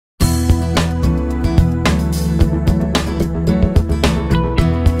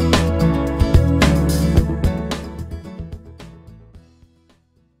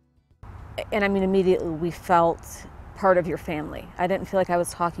And I mean, immediately we felt part of your family. I didn't feel like I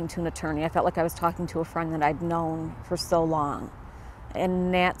was talking to an attorney. I felt like I was talking to a friend that I'd known for so long.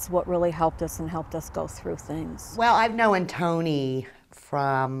 And that's what really helped us and helped us go through things. Well, I've known Tony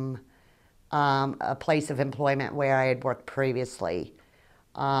from a place of employment where I had worked previously.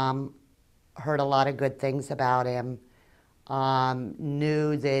 Heard a lot of good things about him.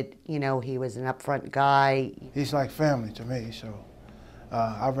 Knew that, you know, he was an upfront guy. He's like family to me, so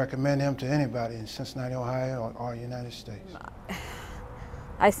I recommend him to anybody in Cincinnati, Ohio, or United States.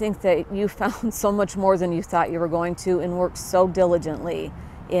 I think that you found so much more than you thought you were going to and worked so diligently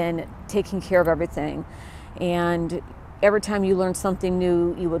in taking care of everything. And every time you learned something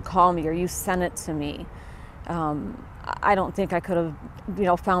new, you would call me or you sent it to me. I don't think I could have, you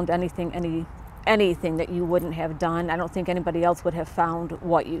know, found anything that you wouldn't have done. I don't think anybody else would have found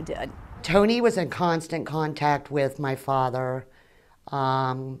what you did. Tony was in constant contact with my father,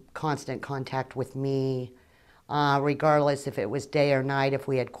 constant contact with me, regardless if it was day or night, if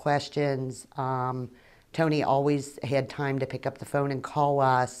we had questions. Tony always had time to pick up the phone and call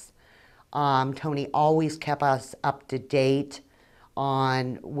us. Tony always kept us up to date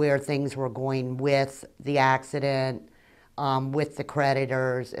on where things were going with the accident, with the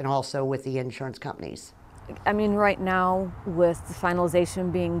creditors, and also with the insurance companies. I mean, right now, with the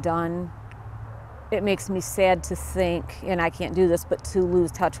finalization being done, it makes me sad to think, and I can't do this, but to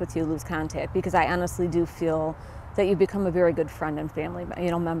lose touch with you, lose contact, because I honestly do feel that you've become a very good friend and family, you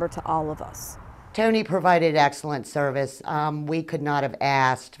know, member to all of us. Tony provided excellent service. We could not have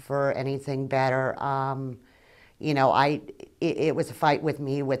asked for anything better. You know, it was a fight with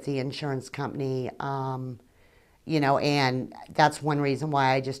me with the insurance company. You know, and that's one reason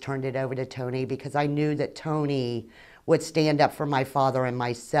why I just turned it over to Tony, because I knew that Tony would stand up for my father and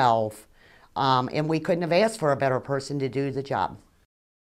myself, and we couldn't have asked for a better person to do the job.